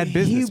well, just bad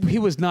business. he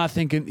was not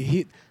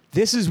thinking.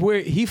 This is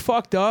where he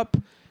fucked up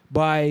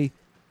by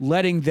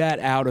letting that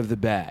out of the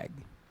bag.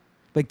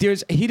 Like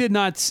he did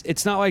not.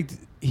 It's not like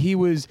he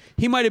was.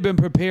 He might have been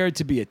prepared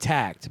to be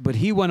attacked, but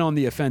he went on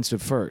the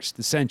offensive first,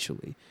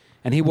 essentially,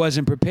 and he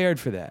wasn't prepared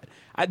for that.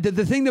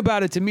 The thing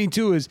about it to me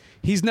too is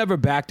he's never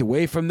backed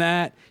away from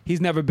that. He's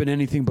never been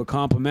anything but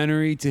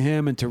complimentary to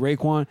him and to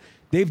Raekwon.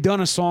 They've done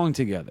a song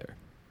together,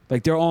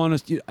 like they're on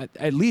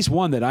at least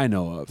one that I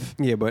know of.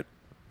 Yeah, but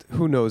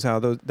who knows how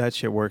that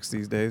shit works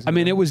these days? I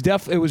mean, it was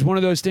it was one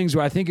of those things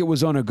where I think it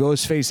was on a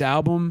Ghostface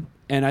album,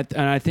 and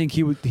I think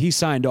he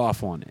signed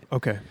off on it.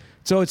 Okay.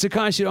 So it's a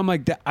kind of shit. I'm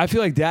like, I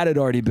feel like that had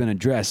already been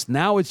addressed.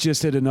 Now it's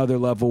just at another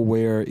level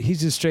where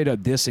he's just straight up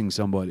dissing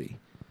somebody.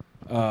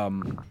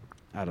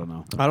 I don't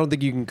know. I don't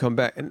think you can come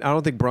back. And I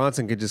don't think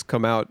Bronson could just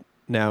come out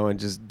now and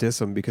just diss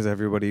him because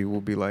everybody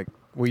will be like,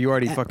 well, you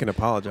already fucking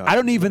apologized. I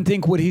don't even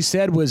think what he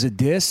said was a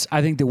diss.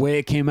 I think the way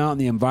it came out and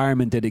the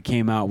environment that it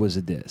came out was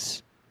a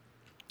diss.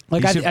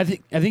 Like I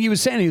think he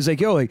was saying, he was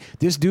like, yo, like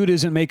this dude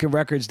isn't making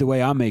records the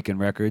way I'm making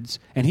records,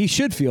 and he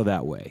should feel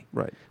that way.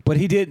 Right. But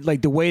he did,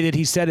 like the way that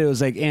he said it was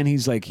like, and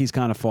he's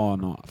kind of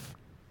falling off.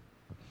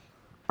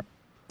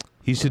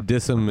 He should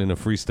diss him in a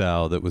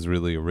freestyle that was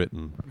really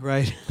written.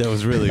 Right. That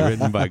was really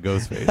written by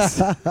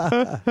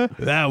Ghostface.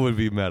 That would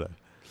be meta.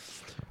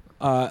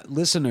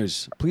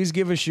 Listeners, please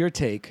give us your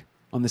take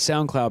on the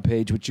SoundCloud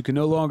page, which you can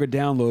no longer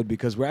download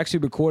because we're actually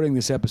recording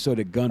this episode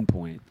at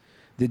gunpoint.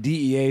 The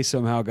DEA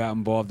somehow got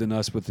involved in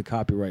us with the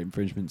copyright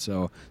infringement.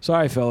 So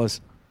sorry,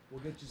 fellas. We'll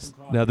get you some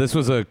coffee. Now this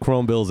was a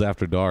Chrome Bills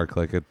After Dark.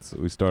 Like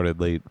we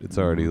started late. It's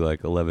already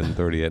like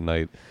 11:30 at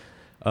night.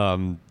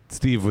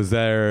 Steve, was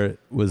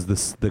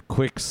this the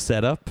quick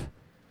setup?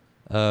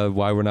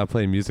 Why we're not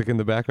playing music in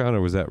the background,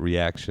 or was that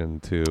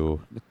reaction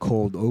to The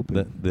cold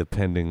open. the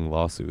pending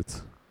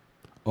lawsuits?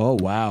 Oh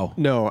wow.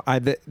 No,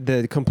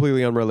 the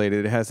completely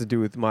unrelated. It has to do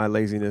with my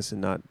laziness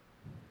and not.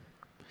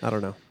 I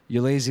don't know.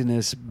 Your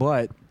laziness,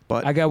 but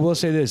But I will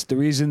say this: the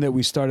reason that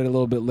we started a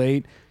little bit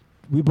late,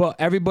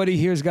 everybody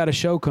here's got a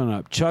show coming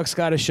up. Chuck's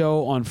got a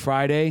show on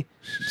Friday.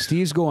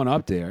 Steve's going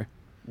up there,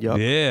 yup.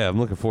 Yeah, I'm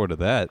looking forward to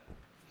that.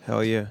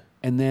 Hell yeah.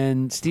 and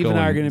then Steve and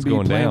I are going it's to be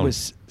going playing down.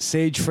 with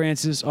Sage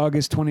Francis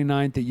August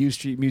 29th at U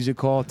Street Music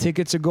Hall.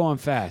 Tickets are going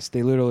fast;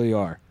 they literally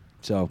are.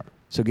 So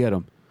get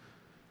them.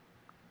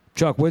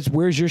 Chuck,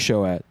 where's your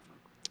show at?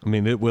 I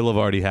mean, it will have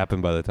already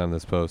happened by the time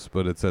this posts,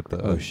 but it's at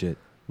the Oh shit!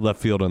 Left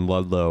Field on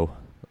Ludlow,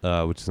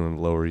 which is on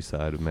the Lower East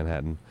Side of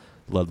Manhattan.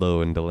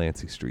 Ludlow and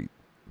Delancey Street.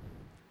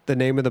 The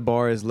name of the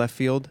bar is Left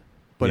Field,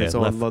 but Yeah, it's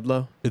on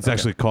Ludlow. It's Okay.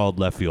 actually called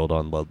Left Field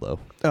on Ludlow.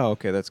 Oh,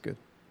 okay, that's good.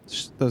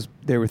 Those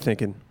they were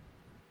thinking.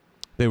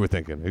 They were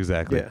thinking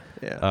exactly.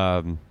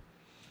 Yeah.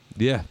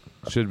 Yeah,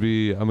 should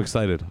be. I'm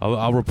excited.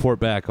 I'll report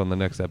back on the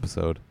next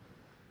episode,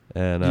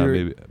 and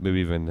maybe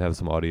even have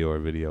some audio or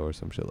video or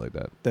some shit like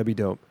that. That'd be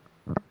dope.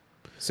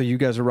 So you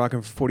guys are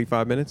rocking for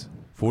 45 minutes?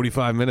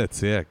 45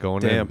 minutes, yeah,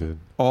 going Damn. in,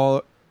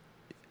 dude.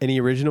 Any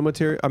original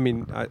material? I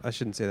mean, I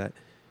shouldn't say that.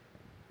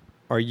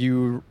 Are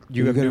you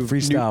You're have gonna new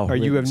freestyle Are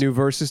you have riddles. new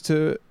verses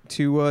to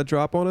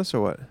drop on us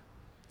or what?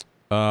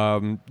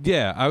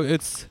 Yeah, I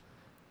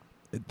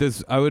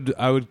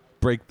would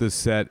break the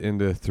set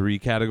into 3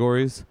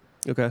 categories,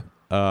 Okay.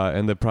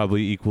 and they're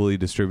probably equally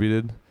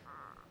distributed.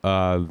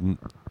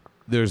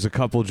 There's a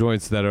couple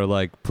joints that are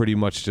like pretty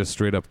much just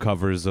straight up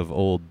covers of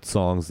old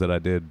songs that I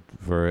did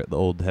for the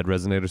old Head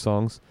Resonator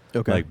songs,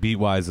 Okay. like beat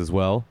wise as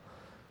well.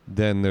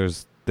 Then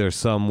there's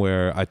some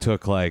where I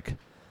took like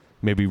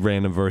maybe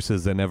random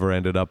verses that never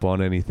ended up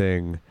on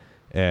anything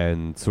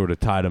and sort of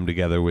tied them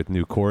together with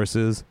new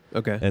choruses.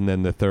 Okay. And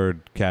then the third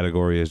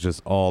category is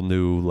just all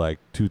new, like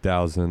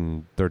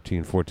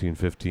 2013, 14,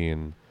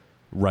 15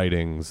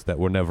 writings that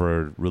were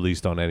never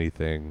released on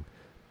anything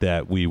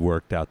that we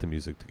worked out the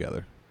music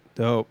together.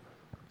 Dope.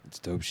 It's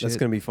dope shit. That's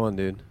gonna be fun,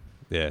 dude.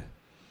 Yeah.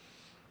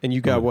 And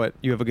you got Oh. what?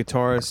 You have a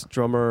guitarist,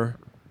 drummer.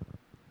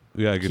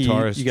 We got a Key-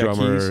 guitarist, you got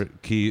drummer,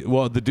 key.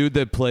 Well, the dude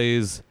that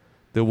plays,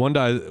 the one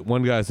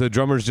guy, so the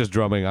drummer's just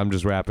drumming, I'm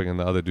just rapping, and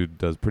the other dude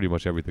does pretty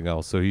much everything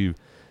else. So he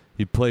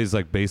plays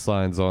like bass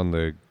lines on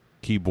the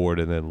keyboard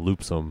and then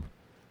loops them,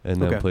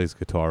 and then Okay. plays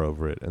guitar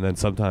over it, and then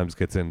sometimes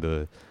gets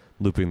into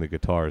looping the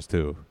guitars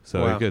too.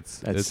 So Wow. it gets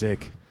That's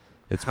sick.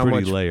 it's How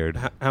pretty much- layered.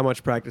 How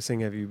much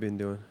practicing have you been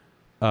doing?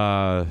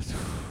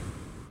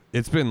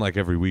 It's been like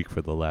every week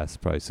for the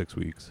last probably 6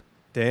 weeks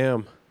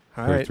Damn.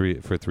 All for right.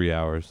 3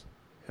 hours.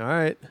 All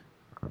right.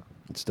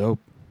 It's dope.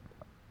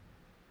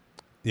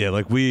 Yeah,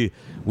 like we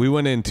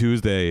went in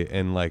Tuesday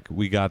and like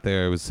we got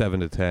there, it was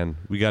 7 to 10.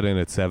 We got in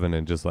at 7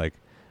 and just like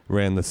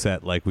ran the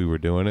set like we were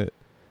doing it.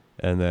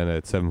 And then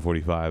at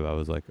 7:45 I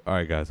was like, "All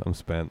right guys, I'm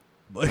spent.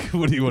 Like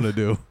what do you want to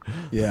do?"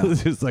 Yeah.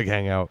 Let's just like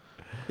hang out.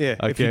 Yeah,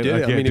 I if you can't- did I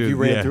it, I can't mean, if do- you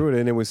ran yeah. through it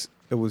and it was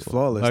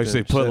flawless. I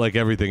actually then put shit. like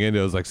everything into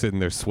it. I was like sitting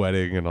there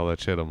sweating and all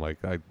that shit. I'm like,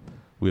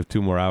 we have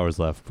 2 more hours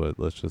left, but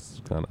let's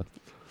just kind of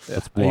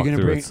let's Are you walk gonna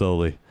through bring- it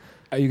slowly.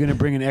 Are you going to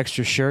bring an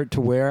extra shirt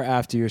to wear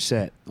after your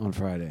set on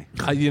Friday?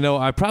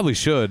 I probably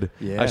should.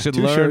 Yeah. I should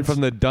 2 learn shirts.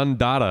 from the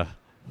Dundada.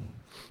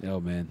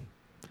 Oh man,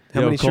 How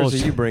Yo, many shirts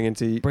Cole, are you bringing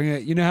to? bring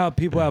it. You know how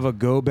people have a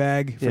go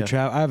bag for Yeah.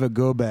 travel. I have a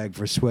go bag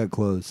for sweat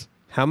clothes.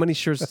 How many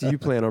shirts do you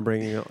plan on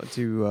bringing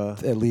to?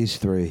 At least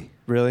 3.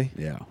 Really?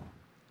 Yeah.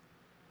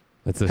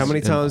 That's How many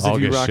an times have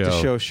you August rocked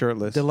a show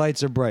shirtless? The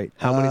lights are bright.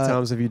 How many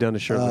times have you done a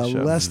shirtless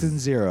show? Less than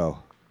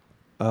 0.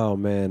 Oh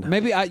man,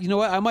 Maybe You know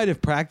what? I might have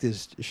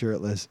practiced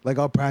shirtless. Like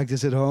I'll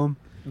practice at home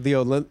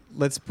Leo,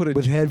 let's put a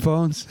with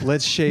headphones.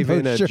 let's shave No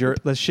in a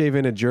shirt. let's shave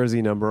in a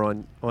jersey number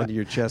onto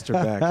your chest or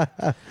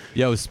back.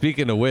 Yo,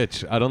 speaking of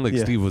which, I don't think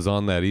Yeah. Steve was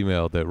on that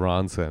email that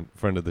Ron sent,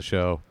 friend of the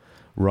show,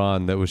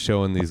 Ron, that was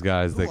showing these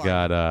guys that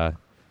got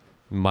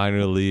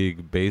minor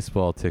league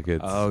baseball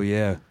tickets Oh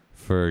yeah,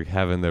 for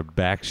having their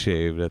back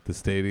shaved at the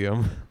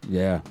stadium.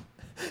 yeah.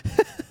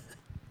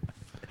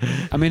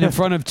 I mean, in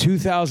front of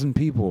 2,000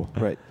 people.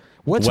 Right.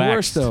 What's Waxed.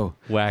 worse though?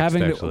 Waxed,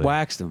 Having actually. to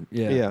wax them.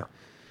 Yeah. Yeah.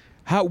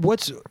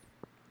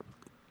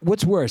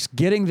 What's worse,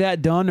 getting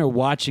that done or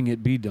watching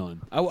it be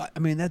done? I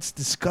mean, that's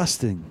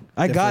disgusting.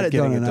 I got it Definitely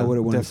done, getting and it I would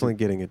have wanted definitely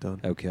getting it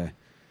done. Okay.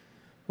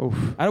 Oof.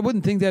 I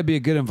wouldn't think that'd be a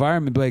good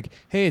environment. Like,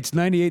 hey, it's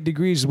 98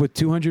 degrees with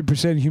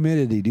 200%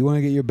 humidity. Do you want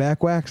to get your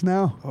back waxed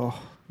now? Oh,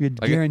 You're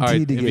Like, guaranteed all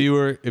right, to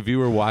get if you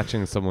were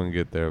watching someone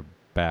get their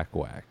back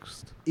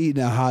waxed,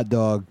 eating a hot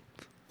dog.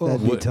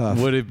 That'd be would, tough.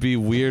 would it be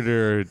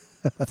weirder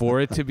for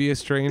it to be a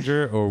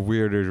stranger or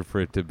weirder for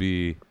it to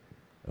be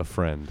a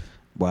friend?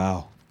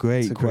 Wow.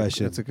 Great that's a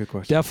question. That's a good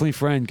question. Definitely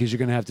friend, because you're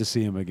going to have to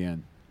see him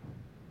again.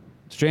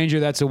 Stranger,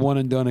 that's a one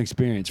and done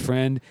experience.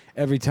 Friend,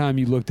 every time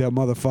you look that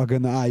motherfucker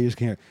in the eye, you just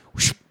can hear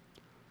whoosh,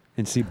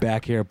 and see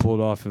back hair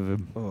pulled off of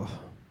him. Oh.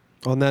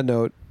 On that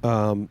note,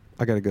 I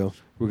gotta go.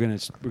 We're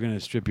gonna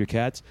strip your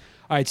cats.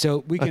 All right,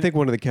 so we can. I think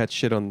one of the cats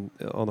shit on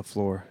the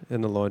floor in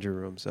the laundry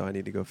room, so I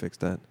need to go fix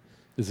that.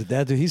 Is it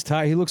that dude? He's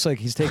tired. He looks like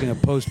he's taking a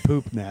post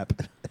poop nap.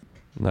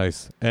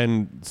 Nice.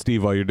 And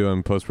Steve, while you're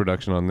doing post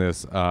production on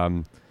this,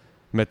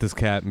 met this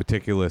cat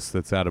Meticulous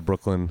that's out of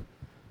Brooklyn,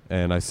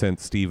 and I sent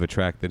Steve a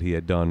track that he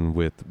had done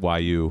with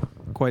YU.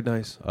 Quite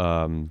nice.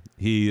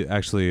 He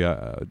actually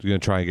gonna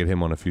try and get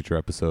him on a future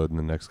episode in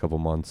the next couple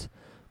months.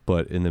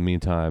 But in the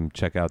meantime,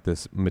 check out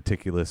this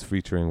Meticulous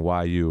featuring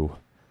YU.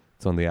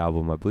 It's on the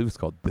album. I believe it's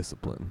called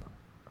Discipline.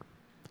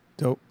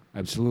 Dope.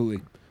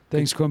 Absolutely.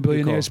 Thanks, Chrome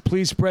Billionaires.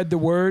 Please spread the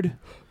word.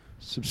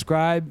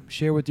 Subscribe.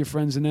 Share with your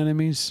friends and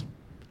enemies.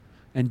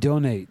 And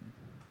donate.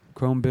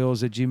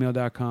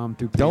 chromebills@gmail.com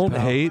through PayPal. Don't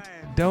hate,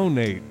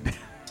 donate.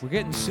 We're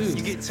getting You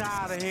sued. get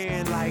tired of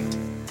hearing like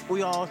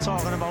we all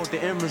talking about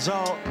the end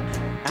result,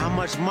 how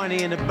much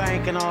money in the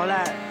bank and all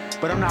that,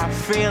 but I'm not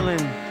feeling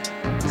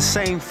the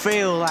same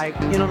feel. Like,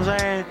 you know what I'm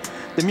saying?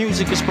 The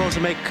music is supposed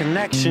to make a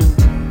connection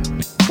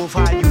with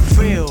how you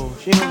feel.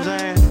 You know what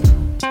I'm saying?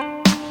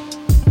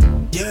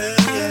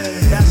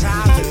 That's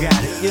how I look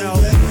at it. You know.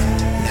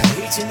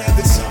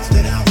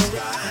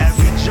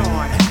 Every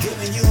joint.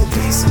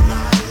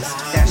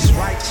 That's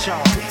right,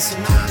 y'all.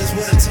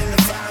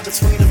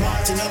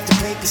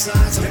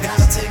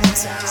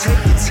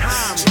 Take your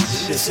time with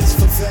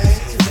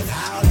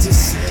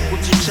this shit.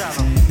 What you tell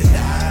them?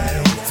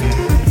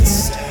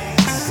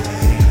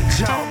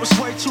 Yo, it's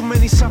way too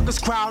many suckers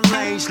crowding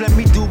lanes. Let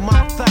me do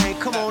my thing.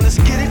 Come on, let's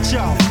get it, yo.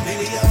 You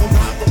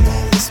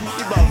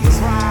about to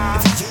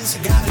ride.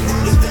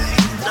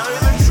 No, you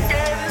look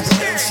scared and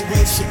scared.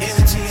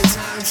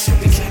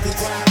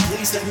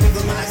 You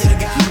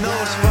know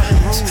it's fucking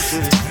rules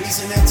with it.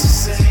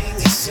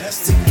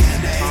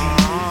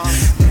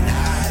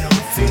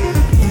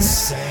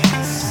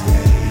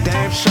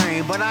 Damn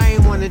shame, but I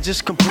ain't wanna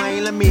just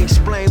complain. Let me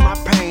explain my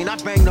pain. I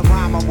bang the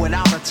rhyme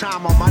without a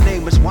timer. My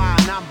name is why,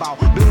 and I'm about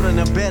building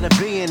a better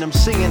being. I'm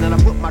singing and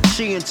I put my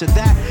chi into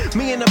that.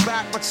 Me in the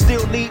back, but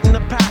still leading the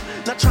pack.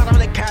 Not trying to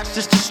let cats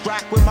just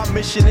distract where my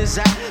mission is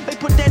at. They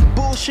put that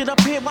bullshit up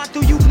here, why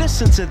do you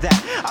listen to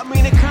that? I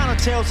mean, it kinda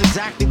tells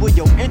exactly where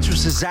your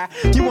interest is at.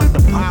 You want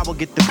the power,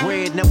 get the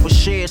bread, never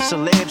share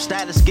celeb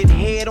status, get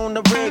head on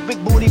the red,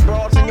 big booty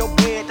bras in your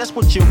bed. That's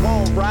what you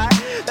want, right?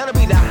 That'll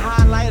be the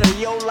highlight of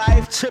your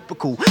life,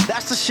 typical.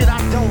 That's the shit I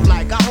don't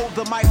like. I hold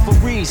the mic for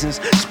reasons.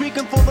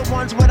 Speaking for the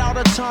ones without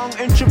a tongue,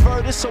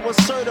 introverted, so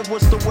assertive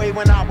was the way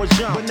when I was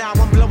young. But now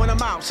I'm blowing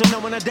them out, so no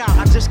one a doubt.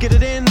 I just get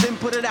it in, then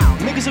put it out.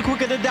 Niggas are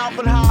quicker to doubt,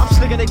 but how I'm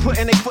slicking, they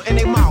putting they foot in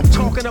their mouth.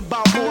 Talking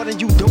about more than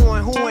you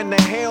doing. Who in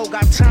the hell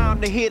got time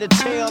to hear the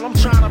tale? I'm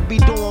trying to be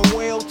doing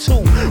well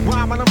too.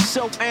 Rhyming, I'm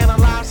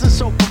self-analyzing,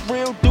 so for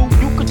real, dude,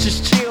 you could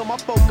just chill. My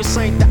focus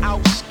ain't to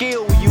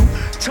outskill you.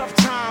 Tough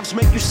times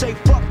make you say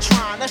fuck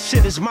trying. That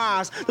shit is mine.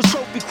 The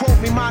trophy quote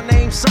me my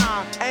name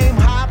sign. Aim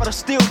high, but I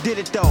still did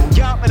it though.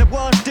 Yup, and it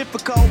was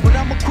difficult, but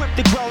I'm equipped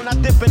to grow.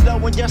 Not dipping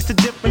low in just the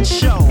different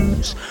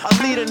shows. A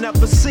leader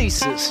never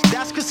ceases.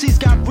 That's cause he's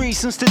got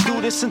reasons to do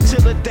this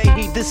until the day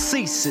he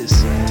deceases.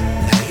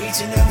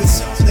 Each and every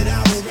song that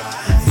I will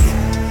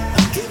write,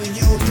 I'm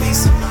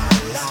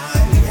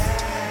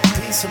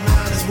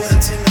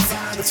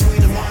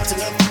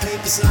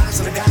these lines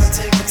and I gotta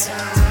take my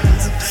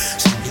time.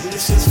 So do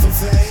this just for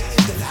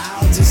faith, and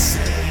I'll just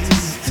say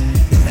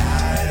that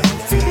I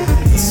don't feel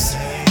the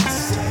same.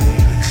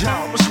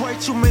 Yo, it's way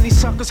too many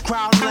suckers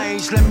crowd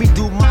lanes. Let me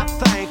do my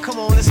thing. Come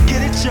on, let's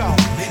get it, yo.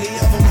 Many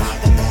of them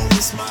hop up on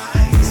this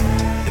mic.